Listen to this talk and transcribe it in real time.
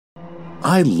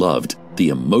I loved the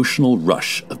emotional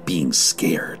rush of being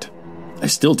scared. I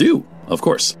still do, of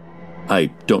course. I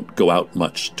don't go out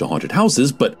much to haunted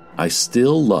houses, but I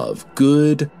still love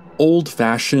good,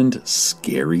 old-fashioned,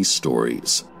 scary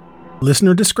stories.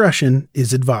 Listener discretion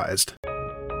is advised.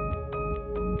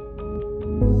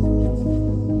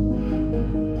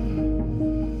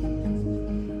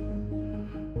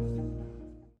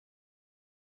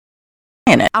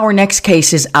 Our next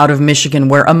case is out of Michigan,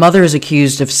 where a mother is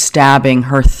accused of stabbing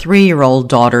her 3-year-old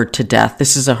daughter to death.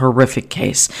 This is a horrific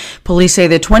case. Police say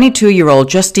the 22-year-old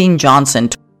Justine Johnson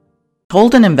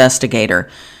told an investigator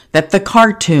that the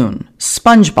cartoon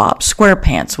SpongeBob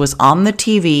SquarePants was on the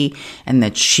TV and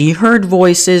that she heard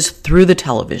voices through the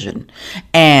television.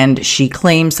 And she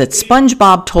claims that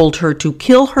SpongeBob told her to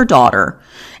kill her daughter,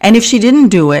 and if she didn't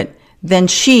do it, then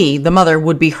she, the mother,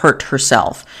 would be hurt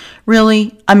herself.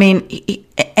 Really? I mean,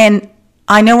 and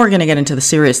I know we're going to get into the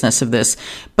seriousness of this,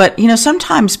 but,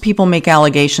 sometimes people make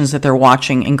allegations that they're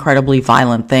watching incredibly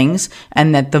violent things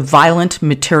and that the violent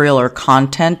material or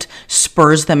content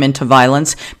spurs them into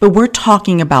violence. But we're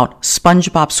talking about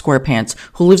SpongeBob SquarePants,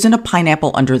 who lives in a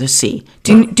pineapple under the sea.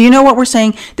 Do you know what we're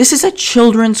saying? This is a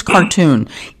children's cartoon.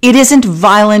 It isn't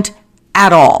violent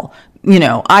at all.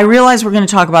 I realize we're going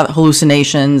to talk about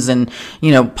hallucinations and,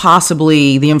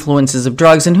 possibly the influences of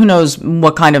drugs and who knows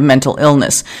what kind of mental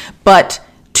illness. But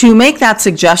to make that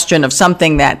suggestion of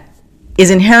something that is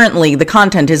inherently, the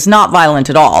content is not violent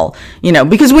at all,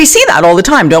 because we see that all the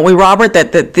time, don't we, Robert?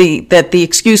 That the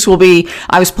excuse will be,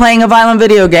 I was playing a violent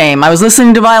video game, I was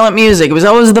listening to violent music, it was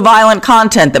always the violent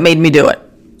content that made me do it.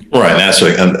 Right. That's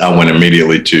what I went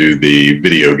immediately to the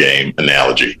video game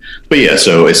analogy. But yeah,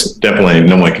 so it's definitely,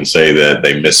 no one can say that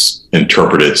they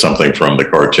misinterpreted something from the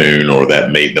cartoon or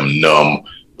that made them numb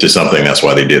to something. That's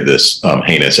why they did this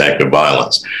heinous act of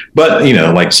violence. But,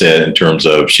 like I said, in terms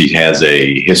of she has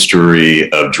a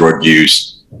history of drug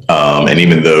use, and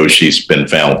even though she's been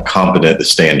found competent to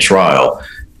stand trial,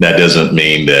 that doesn't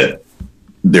mean that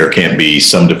there can't be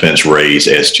some defense raised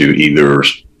as to either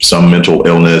some mental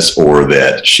illness or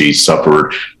that she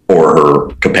suffered or her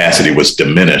capacity was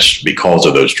diminished because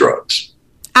of those drugs.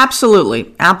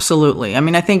 Absolutely. Absolutely. I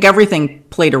mean, I think everything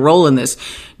played a role in this.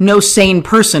 No sane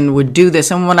person would do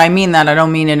this. And when I mean that, I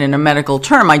don't mean it in a medical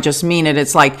term. I just mean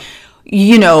it's like,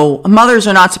 mothers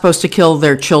are not supposed to kill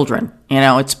their children.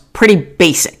 It's pretty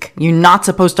basic. You're not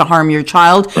supposed to harm your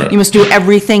child. Right. You must do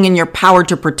everything in your power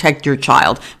to protect your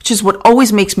child, which is what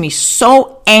always makes me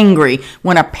so angry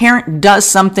when a parent does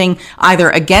something either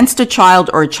against a child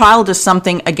or a child does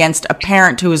something against a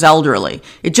parent who is elderly.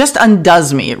 It just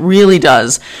undoes me. It really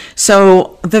does.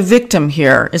 So the victim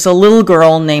here is a little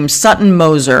girl named Sutton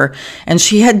Moser, and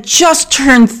she had just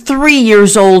turned 3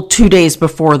 years old 2 days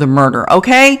before the murder,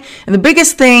 okay? And the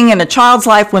biggest thing in a child's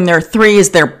life when they're 3 is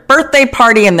their birthday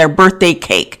party and their birthday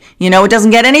cake. It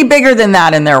doesn't get any bigger than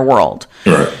that in their world.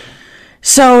 Right.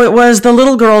 So it was the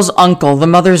little girl's uncle, the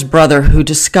mother's brother, who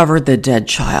discovered the dead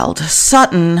child.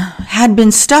 Sutton had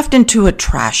been stuffed into a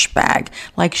trash bag,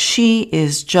 like she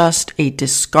is just a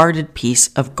discarded piece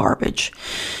of garbage.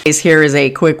 Here is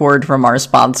a quick word from our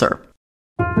sponsor.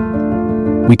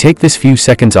 We take this few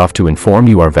seconds off to inform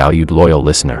you, our valued loyal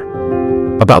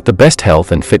listener, about the best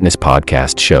health and fitness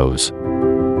podcast shows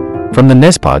from the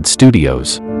Nespod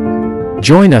Studios.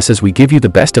 Join us as we give you the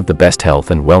best of the best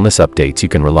health and wellness updates you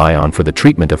can rely on for the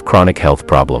treatment of chronic health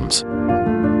problems.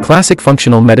 Classic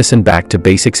functional medicine back to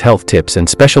basics health tips and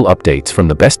special updates from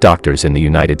the best doctors in the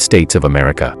United States of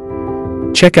America.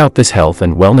 Check out this health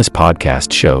and wellness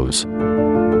podcast shows.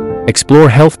 Explore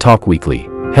Health Talk Weekly,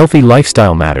 Healthy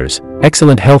Lifestyle Matters,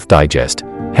 Excellent Health Digest,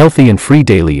 Healthy and Free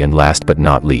Daily, and last but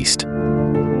not least,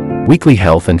 Weekly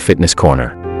Health and Fitness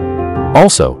Corner.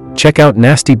 Also, check out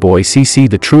Nasty Boy CC,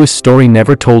 the truest story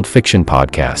never told fiction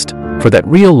podcast, for that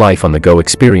real life on the go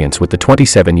experience with the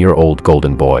 27-year-old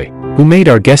golden boy, who made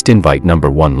our guest invite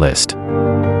 #1 list.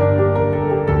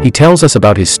 He tells us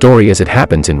about his story as it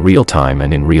happens in real time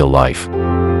and in real life.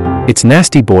 It's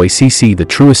Nasty Boy CC, the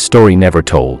truest story never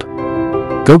told.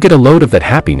 Go get a load of that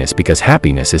happiness, because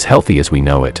happiness is healthy as we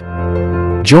know it.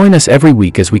 Join us every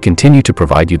week as we continue to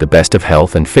provide you the best of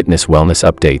health and fitness wellness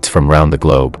updates from around the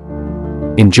globe.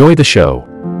 Enjoy the show.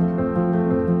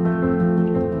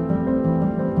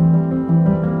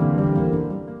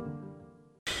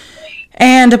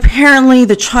 And And apparently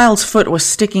the child's foot was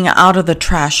sticking out of the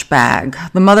trash bag.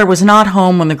 The mother was not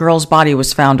home when the girl's body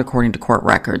was found, according to court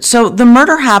records. So the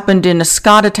murder happened in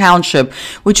Escada Township,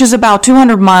 which is about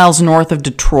 200 miles north of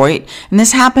Detroit. And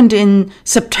this happened in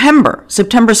September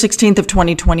 16th of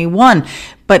 2021.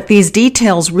 But these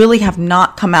details really have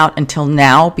not come out until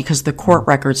now because the court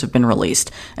records have been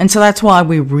released. And so that's why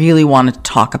we really wanted to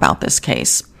talk about this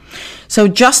case. So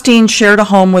Justine shared a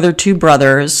home with her two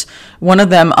brothers. One of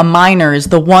them, a minor, is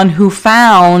the one who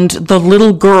found the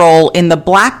little girl in the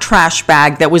black trash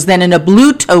bag that was then in a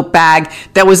blue tote bag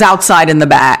that was outside in the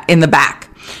back.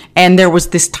 And there was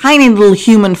this tiny little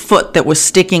human foot that was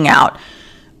sticking out.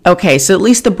 Okay, so at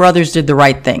least the brothers did the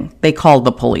right thing. They called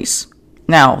the police.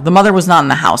 Now, the mother was not in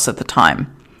the house at the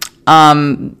time.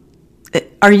 Robert,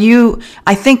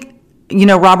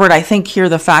 I think here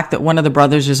the fact that one of the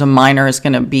brothers is a minor is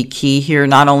going to be key here.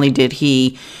 Not only did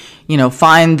he,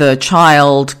 find the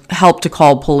child, help to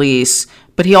call police,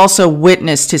 but he also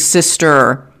witnessed his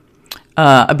sister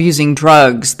abusing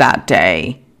drugs that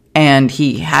day. And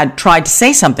he had tried to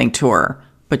say something to her,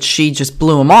 but she just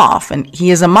blew him off. And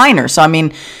he is a minor.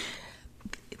 So,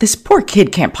 this poor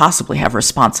kid can't possibly have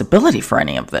responsibility for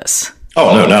any of this.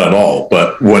 Oh, no, not at all.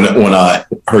 But when I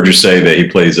heard you say that he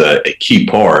plays a key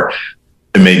part,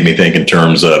 it made me think in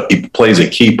terms of he plays a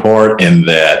key part in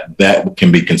that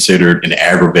can be considered an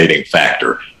aggravating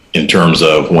factor in terms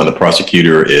of when the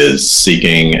prosecutor is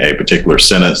seeking a particular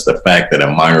sentence. The fact that a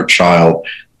minor child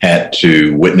had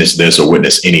to witness this or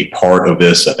witness any part of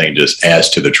this, I think just adds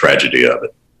to the tragedy of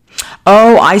it.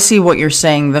 Oh, I see what you're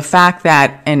saying. The fact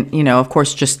that, and of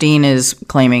course, Justine is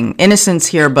claiming innocence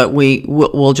here, but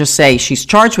we'll just say she's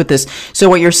charged with this. So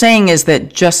what you're saying is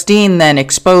that Justine then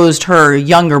exposed her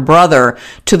younger brother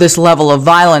to this level of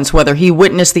violence, whether he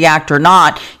witnessed the act or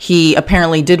not. He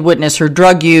apparently did witness her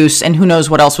drug use, and who knows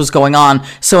what else was going on.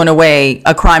 So in a way,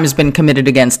 a crime has been committed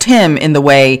against him in the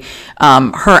way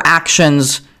her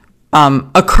actions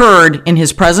occurred in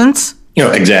his presence.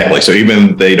 Exactly. So even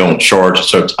if they don't charge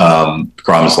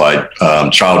crimes like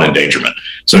child endangerment.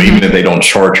 So even if they don't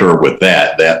charge her with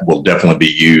that, that will definitely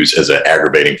be used as an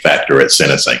aggravating factor at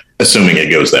sentencing, assuming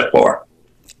it goes that far.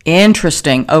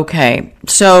 Interesting. Okay.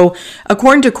 So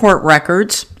according to court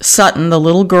records, Sutton, the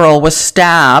little girl, was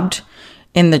stabbed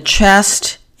in the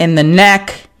chest, in the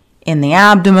neck, in the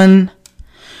abdomen.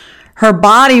 Her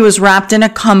body was wrapped in a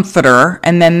comforter,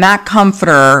 and then that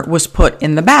comforter was put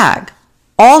in the bag.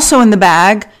 Also in the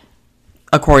bag,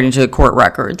 according to the court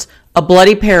records, a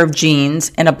bloody pair of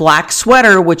jeans and a black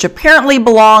sweater, which apparently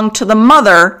belonged to the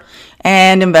mother,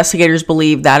 and investigators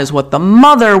believe that is what the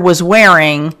mother was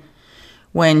wearing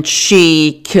when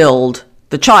she killed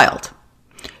the child.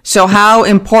 So how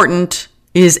important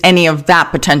is any of that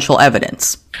potential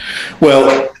evidence?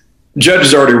 Well, judge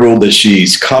has already ruled that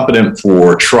she's competent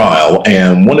for trial,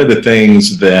 and one of the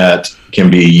things that can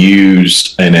be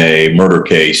used in a murder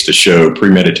case to show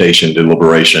premeditation,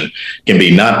 deliberation, can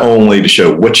be not only to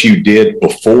show what you did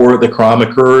before the crime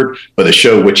occurred, but to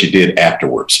show what you did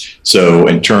afterwards. So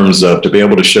in terms of to be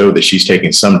able to show that she's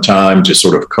taking some time to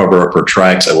sort of cover up her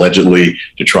tracks, allegedly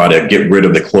to try to get rid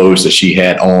of the clothes that she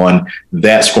had on,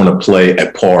 that's going to play a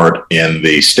part in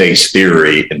the state's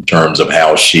theory in terms of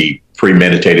how she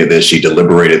premeditated this, she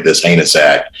deliberated this heinous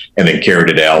act, and then carried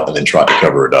it out and then tried to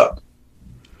cover it up.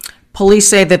 Police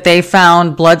say that they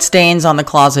found bloodstains on the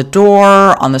closet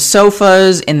door, on the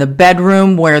sofas, in the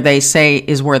bedroom where they say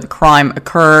is where the crime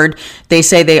occurred. They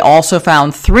say they also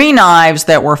found 3 knives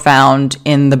that were found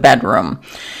in the bedroom.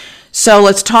 So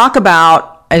let's talk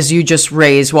about, as you just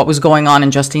raised, what was going on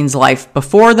in Justine's life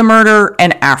before the murder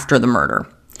and after the murder.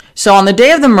 So on the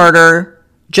day of the murder,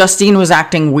 Justine was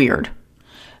acting weird.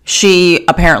 She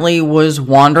apparently was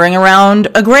wandering around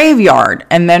a graveyard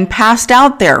and then passed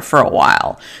out there for a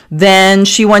while. Then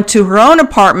she went to her own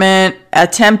apartment,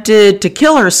 attempted to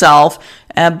kill herself,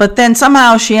 but then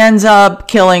somehow she ends up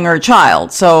killing her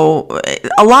child. So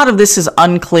a lot of this is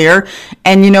unclear.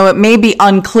 And, it may be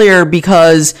unclear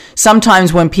because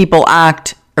sometimes when people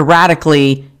act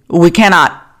erratically, we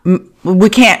can't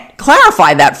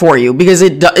clarify that for you because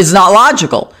it's not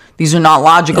logical. These are not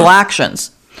logical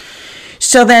actions.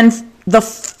 So then the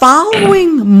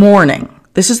following morning,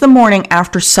 this is the morning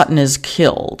after Sutton is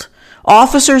killed,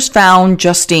 officers found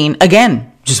Justine,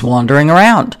 again, just wandering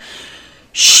around.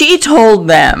 She told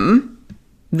them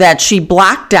that she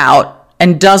blacked out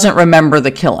and doesn't remember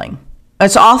the killing.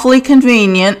 It's awfully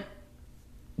convenient.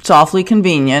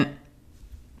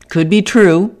 Could be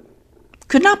true.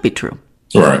 Could not be true.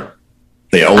 Right.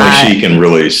 Yeah, only she can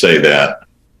really say that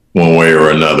one way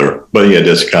or another. But yeah,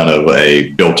 just kind of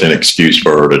a built-in excuse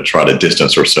for her to try to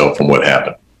distance herself from what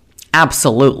happened.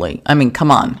 Absolutely. I mean,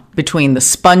 come on. Between the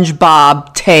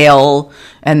SpongeBob tail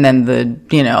and then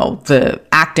the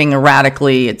acting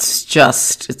erratically,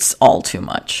 it's all too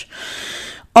much.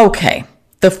 Okay.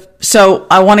 So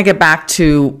I want to get back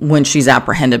to when she's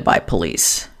apprehended by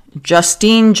police.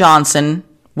 Justine Johnson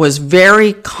was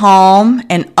very calm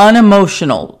and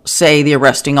unemotional, say the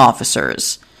arresting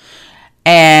officers,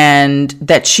 and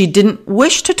that she didn't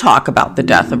wish to talk about the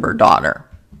death of her daughter.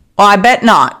 Well, I bet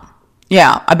not.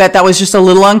 Yeah, I bet that was just a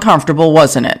little uncomfortable,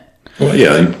 wasn't it? Well,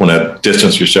 yeah, you want to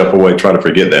distance yourself away. Try to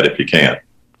forget that if you can.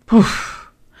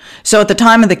 So at the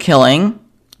time of the killing,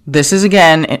 this is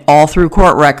again all through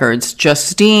court records,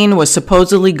 Justine was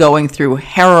supposedly going through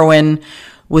heroin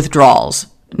withdrawals.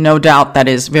 No doubt that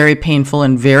is very painful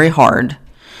and very hard.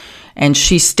 And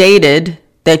she stated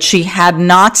that she had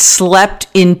not slept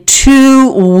in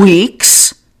 2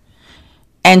 weeks,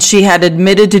 and she had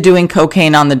admitted to doing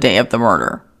cocaine on the day of the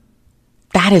murder.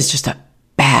 That is just a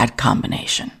bad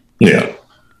combination. Yeah.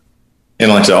 And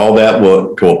like I said, all that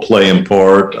will play in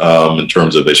part in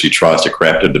terms of as she tries to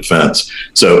craft a defense.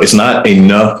 So it's not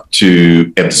enough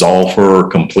to absolve her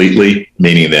completely,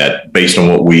 meaning that based on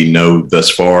what we know thus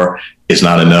far, it's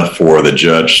not enough for the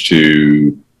judge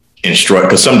to instruct,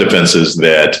 because some defenses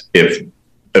that if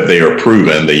they are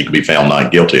proven, that you can be found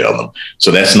not guilty of them. So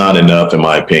that's not enough, in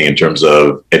my opinion, in terms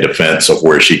of a defense of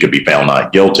where she could be found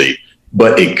not guilty.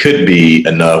 But it could be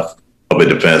enough of a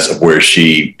defense of where if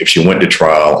she went to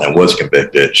trial and was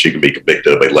convicted, she could be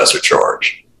convicted of a lesser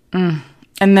charge. And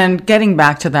then getting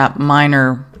back to that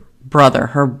minor brother,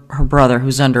 her brother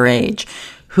who's underage,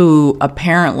 who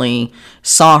apparently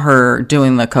saw her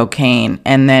doing the cocaine,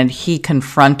 and then he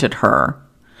confronted her.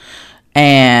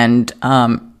 And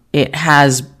it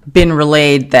has been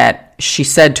relayed that she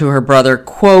said to her brother,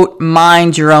 quote,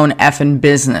 "Mind your own effing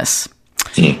business."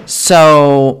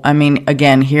 So, I mean,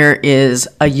 again, here is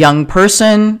a young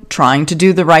person trying to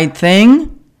do the right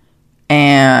thing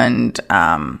and,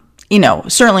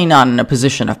 certainly not in a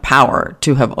position of power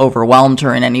to have overwhelmed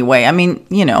her in any way. I mean,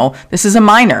 this is a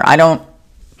minor.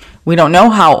 We don't know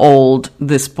how old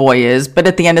this boy is, but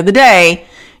at the end of the day,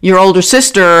 your older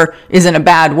sister is in a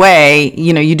bad way.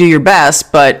 You do your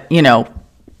best, but,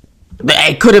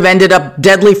 it could have ended up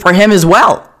deadly for him as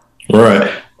well.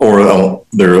 Right. Or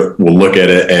we'll look at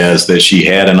it as that she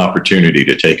had an opportunity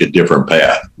to take a different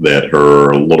path, that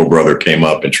her little brother came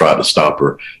up and tried to stop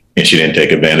her, and she didn't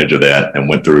take advantage of that and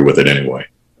went through with it anyway.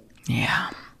 Yeah.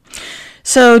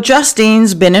 So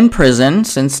Justine's been in prison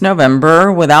since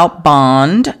November without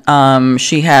bond.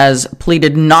 She has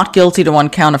pleaded not guilty to 1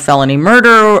 count of felony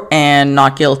murder and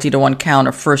not guilty to 1 count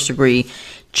of first-degree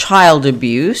child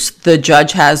abuse. The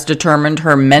judge has determined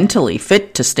her mentally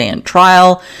fit to stand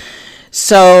trial.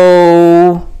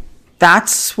 So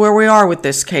that's where we are with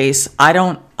this case. I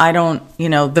don't,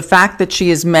 the fact that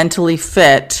she is mentally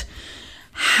fit,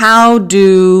 how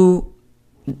do,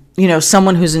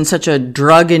 someone who's in such a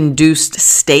drug-induced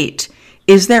state,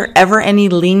 is there ever any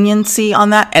leniency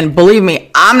on that? And believe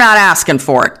me, I'm not asking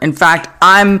for it. In fact,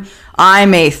 I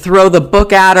may throw the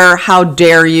book at her. How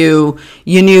dare you?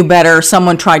 You knew better.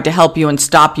 Someone tried to help you and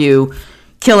stop you.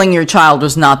 Killing your child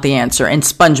was not the answer, and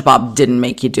SpongeBob didn't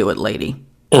make you do it, lady.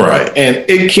 Right. And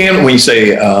it can, when you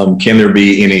say, can there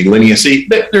be any leniency?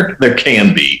 There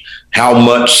can be. How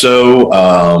much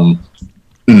so?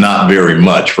 Not very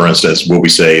much. For instance, will we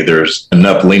say there's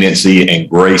enough leniency and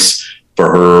grace for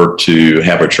her to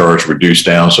have her charge reduced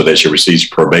down so that she receives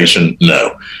probation?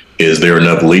 No. Is there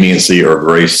enough leniency or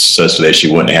grace such that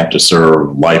she wouldn't have to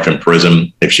serve life in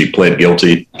prison if she pled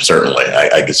guilty? Certainly.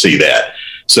 I could see that.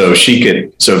 So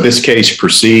if this case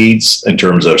proceeds in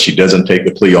terms of she doesn't take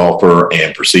the plea offer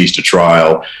and proceeds to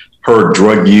trial, her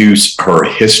drug use, her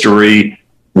history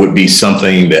would be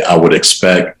something that I would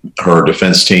expect her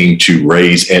defense team to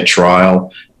raise at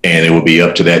trial. And it will be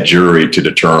up to that jury to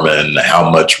determine how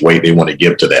much weight they want to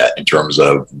give to that in terms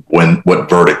of what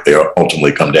verdict they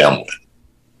ultimately come down with.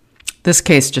 This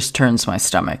case just turns my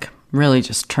stomach. Really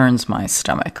just turns my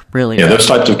stomach. Really. Yeah, those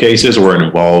types of cases where it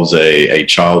involves a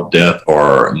child death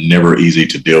are never easy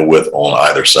to deal with on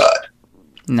either side.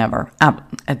 Never.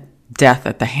 A death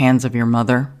at the hands of your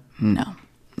mother? No.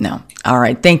 All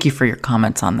right. Thank you for your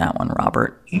comments on that one,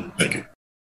 Robert. Thank you.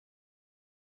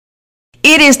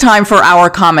 It is time for our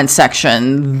comment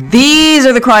section. These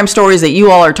are the crime stories that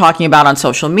you all are talking about on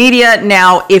social media.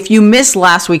 Now, if you missed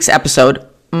last week's episode,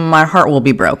 my heart will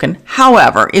be broken.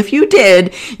 However, if you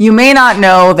did, you may not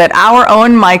know that our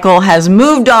Owen Michael has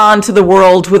moved on to the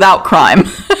world without crime.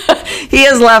 He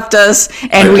has left us,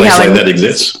 and we have like that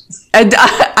exists.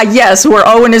 Yes, where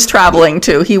Owen is traveling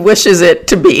to. He wishes it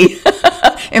to be.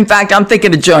 In fact, I'm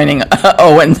thinking of joining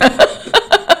Owen.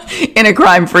 in a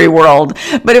crime-free world.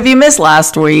 But if you missed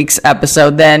last week's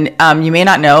episode, then you may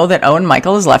not know that Owen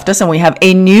Michael has left us, and we have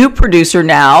a new producer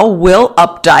now, Will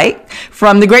Updike,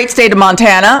 from the great state of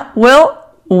Montana. Will,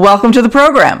 welcome to the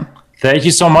program. Thank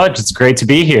you so much. It's great to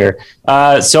be here.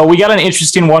 So we got an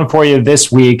interesting one for you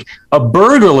this week. A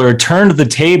burglar turned the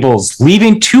tables,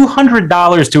 leaving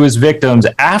 $200 to his victims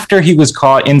after he was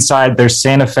caught inside their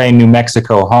Santa Fe, New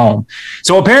Mexico home.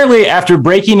 So apparently, after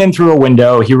breaking in through a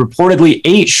window, he reportedly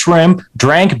ate shrimp,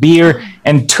 drank beer,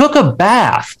 and took a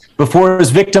bath before his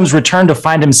victims returned to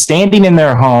find him standing in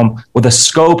their home with a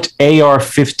scoped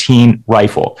AR-15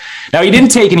 rifle. Now, he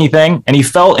didn't take anything, and he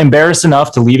felt embarrassed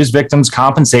enough to leave his victims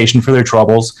compensation for their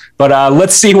troubles. But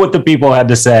let's see what the people had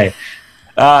to say.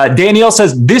 Danielle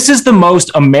says, "This is the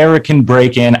most American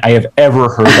break-in I have ever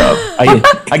heard of."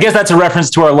 I guess that's a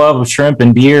reference to our love of shrimp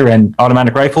and beer and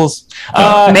automatic rifles.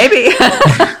 Maybe.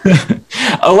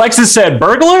 Alexis said,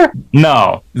 "Burglar?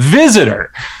 No.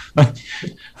 Visitor."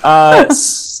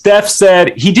 Steph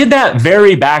said, "He did that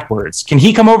very backwards. Can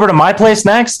he come over to my place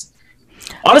next?"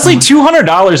 Honestly,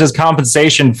 $200 as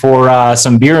compensation for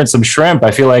some beer and some shrimp. I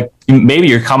feel like maybe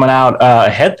you're coming out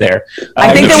ahead there.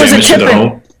 I think there was a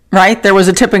tip, right? There was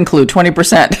a tip include,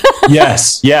 20%.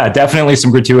 Yes. Yeah, definitely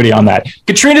some gratuity on that.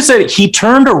 Katrina said he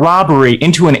turned a robbery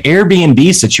into an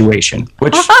Airbnb situation,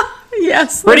 which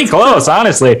yes, pretty close,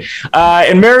 honestly.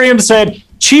 And Miriam said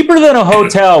cheaper than a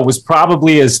hotel was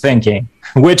probably his thinking,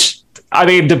 which, I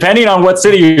mean, depending on what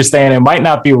city you're staying in, might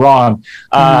not be wrong.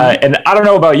 And I don't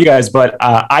know about you guys, but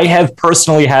I have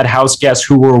personally had house guests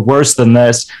who were worse than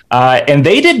this. And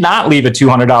they did not leave a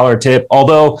 $200 tip,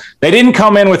 although they didn't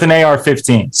come in with an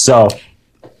AR-15. So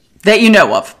that you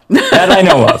know of. That I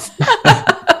know of.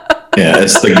 Yeah,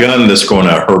 it's the gun that's going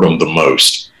to hurt them the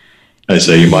most. I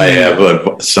say you might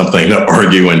have something to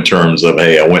argue in terms of,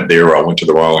 hey, I went there, or I went to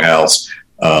the wrong house.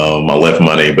 I left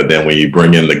money, but then when you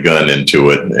bring in the gun into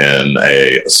it and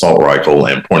a assault rifle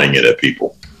and pointing it at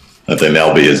people, I think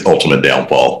that'll be his ultimate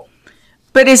downfall.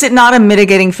 But is it not a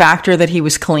mitigating factor that he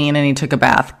was clean and he took a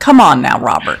bath? Come on now,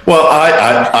 Robert. Well,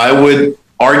 I would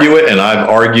argue it, and I've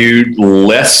argued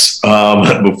less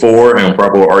before and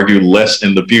probably argue less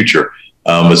in the future.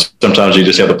 But sometimes you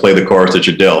just have to play the cards that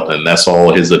you're dealt, and that's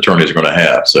all his attorneys are going to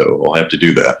have. So I'll have to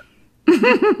do that.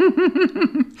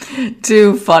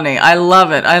 Too funny. I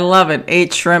love it. I love it.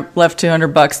 Ate shrimp, left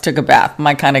 $200, took a bath.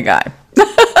 My kind of guy.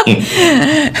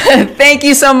 Thank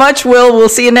you so much, Will. We'll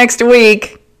see you next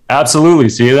week. Absolutely.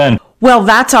 See you then. Well,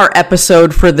 that's our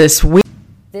episode for this week.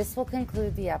 This will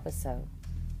conclude the episode.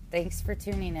 Thanks for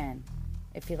tuning in.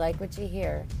 If you like what you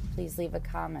hear, please leave a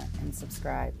comment and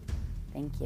subscribe. Thank you.